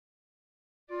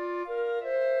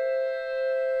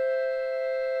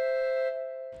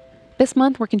This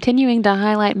month, we're continuing to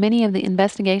highlight many of the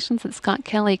investigations that Scott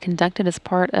Kelly conducted as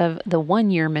part of the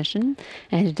one-year mission.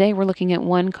 And today we're looking at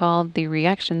one called the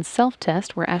Reaction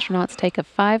Self-Test, where astronauts take a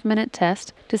 5-minute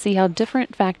test to see how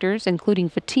different factors, including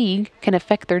fatigue, can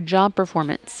affect their job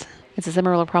performance. It's a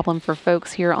similar problem for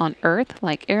folks here on Earth,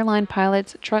 like airline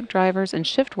pilots, truck drivers, and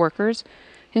shift workers,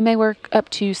 who may work up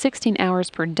to 16 hours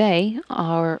per day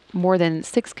or more than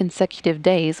 6 consecutive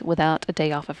days without a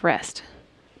day off of rest.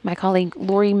 My colleague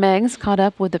Lori Meggs caught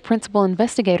up with the principal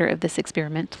investigator of this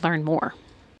experiment to learn more.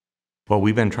 Well,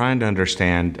 we've been trying to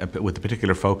understand, with a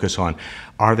particular focus on,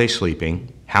 are they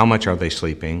sleeping? How much are they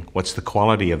sleeping? What's the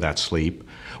quality of that sleep?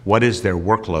 What is their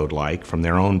workload like from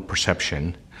their own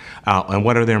perception? And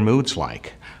what are their moods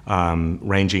like?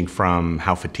 Ranging from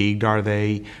how fatigued are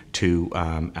they, to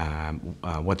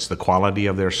what's the quality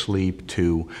of their sleep,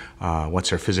 to what's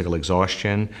their physical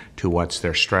exhaustion, to what's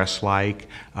their stress like,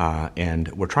 and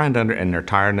we're trying to and their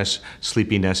tiredness,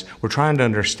 sleepiness. We're trying to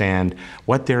understand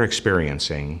what they're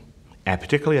experiencing, and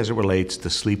particularly as it relates to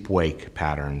sleep-wake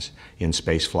patterns in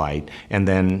space flight, and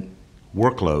then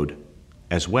workload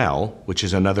as well, which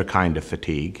is another kind of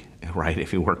fatigue, right,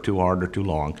 if you work too hard or too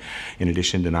long, in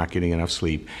addition to not getting enough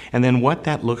sleep. And then what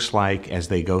that looks like as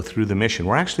they go through the mission.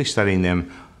 We're actually studying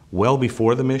them well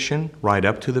before the mission, right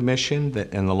up to the mission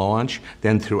and the launch,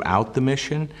 then throughout the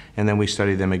mission, and then we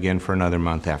study them again for another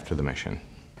month after the mission.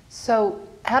 So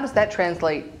how does that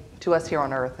translate to us here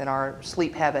on Earth and our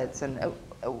sleep habits and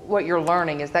what you're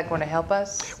learning? Is that going to help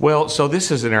us? Well, so this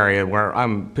is an area where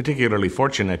I'm particularly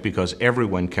fortunate because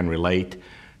everyone can relate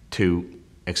to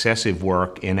excessive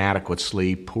work, inadequate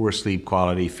sleep, poor sleep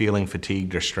quality, feeling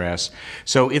fatigued or stressed.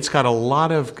 So it's got a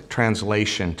lot of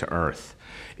translation to Earth.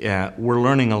 We're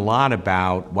learning a lot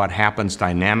about what happens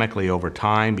dynamically over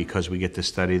time because we get to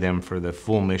study them for the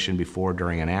full mission before,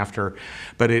 during, and after.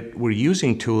 But we're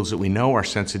using tools that we know are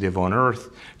sensitive on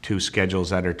Earth to schedules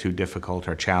that are too difficult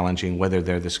or challenging, whether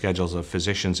they're the schedules of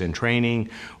physicians in training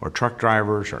or truck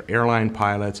drivers or airline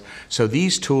pilots. So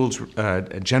these tools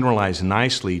generalize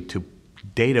nicely to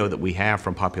data that we have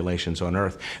from populations on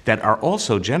Earth that are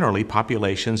also generally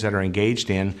populations that are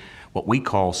engaged in what we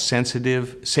call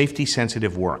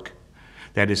safety-sensitive work.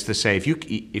 That is to say,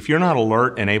 if you're not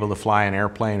alert and able to fly an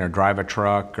airplane or drive a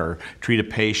truck or treat a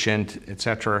patient,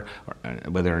 etc.,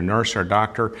 whether a nurse or a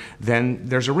doctor, then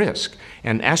there's a risk.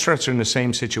 And astronauts are in the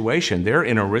same situation. They're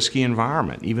in a risky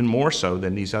environment, even more so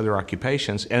than these other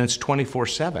occupations, and it's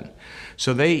 24/7.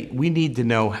 So we need to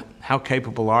know how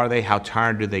capable are they, how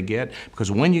tired do they get, because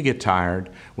when you get tired,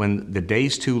 when the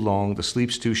day's too long, the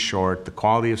sleep's too short, the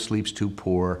quality of sleep's too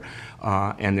poor,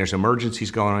 and there's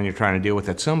emergencies going on you're trying to deal with,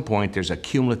 at some point there's a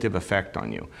cumulative effect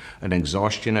on you, an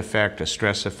exhaustion effect, a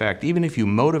stress effect. Even if you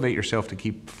motivate yourself to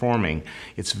keep performing,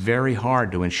 it's very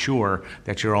hard to ensure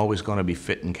that you're always going to be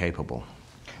fit and capable.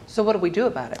 So what do we do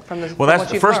about it from well,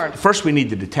 what you've learned? First we need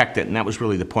to detect it, and that was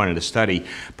really the point of the study.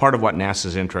 Part of what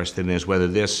NASA's interested in is whether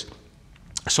this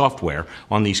software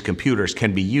on these computers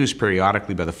can be used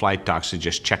periodically by the flight docs to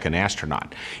just check an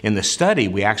astronaut. In the study,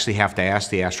 we actually have to ask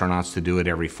the astronauts to do it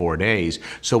every 4 days,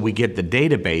 so we get the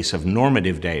database of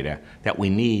normative data that we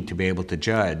need to be able to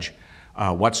judge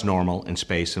what's normal in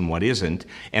space and what isn't,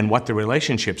 and what the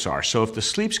relationships are. So if the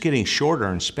sleep's getting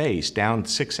shorter in space, down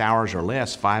 6 hours or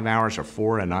less, 5 hours or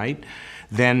 4 a night,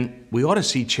 then we ought to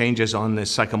see changes on the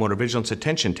psychomotor vigilance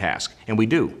attention task, and we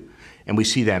do. And we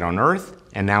see that on Earth,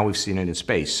 and now we've seen it in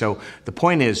space. So the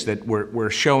point is that we're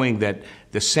showing that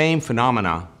the same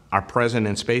phenomena are present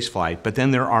in spaceflight, but then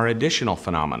there are additional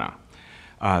phenomena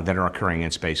that are occurring in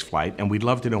spaceflight, and we'd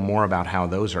love to know more about how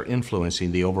those are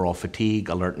influencing the overall fatigue,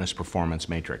 alertness, performance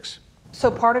matrix. So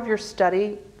part of your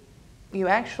study, you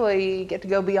actually get to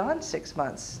go beyond 6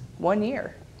 months, 1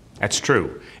 year. That's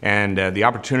true, and the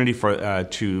opportunity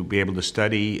to be able to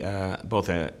study both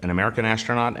an American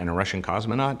astronaut and a Russian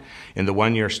cosmonaut in the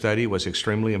one-year study was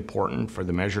extremely important for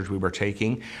the measures we were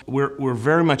taking. We're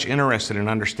very much interested in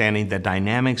understanding the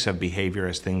dynamics of behavior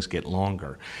as things get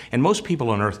longer, and most people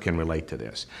on Earth can relate to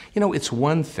this. You know, it's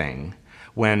one thing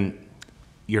when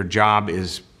your job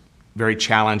is very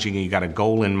challenging and you got a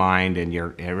goal in mind and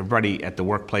everybody at the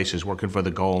workplace is working for the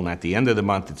goal, and at the end of the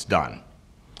month it's done.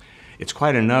 It's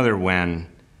quite another when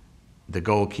the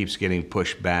goal keeps getting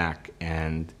pushed back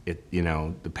and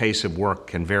the pace of work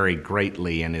can vary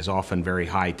greatly and is often very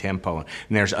high tempo, and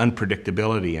there's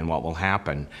unpredictability in what will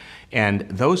happen. And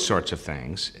those sorts of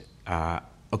things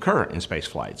occur in space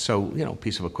flight. So, a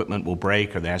piece of equipment will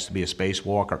break, or there has to be a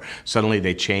spacewalk, or suddenly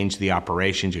they change the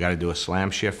operations. You got to do a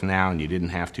slam shift now, and you didn't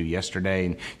have to yesterday,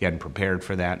 and you hadn't prepared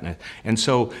for that. And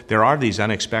so there are these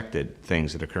unexpected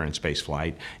things that occur in space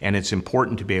flight, and it's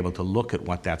important to be able to look at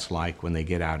what that's like when they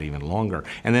get out even longer.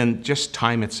 And then just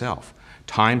time itself.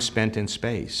 Time spent in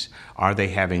space. Are they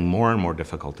having more and more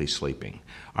difficulty sleeping?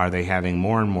 Are they having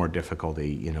more and more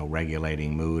difficulty,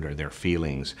 regulating mood or their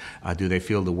feelings? Do they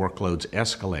feel the workloads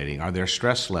escalating? Are their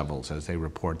stress levels, as they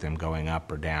report them, going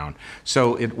up or down?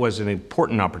 So it was an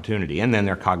important opportunity, and then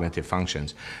their cognitive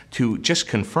functions, to just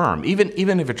confirm.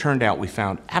 Even if it turned out we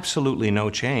found absolutely no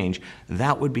change,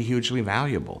 that would be hugely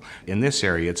valuable. In this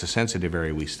area, it's a sensitive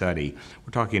area we study.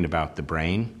 We're talking about the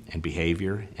brain and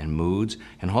behavior and moods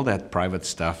and all that private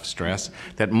stuff, stress,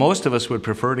 that most of us would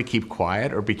prefer to keep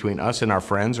quiet or between us and our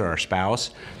friends or our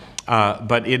spouse.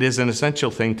 But it is an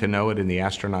essential thing to know it in the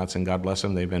astronauts, and God bless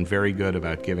them, they've been very good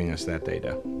about giving us that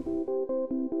data.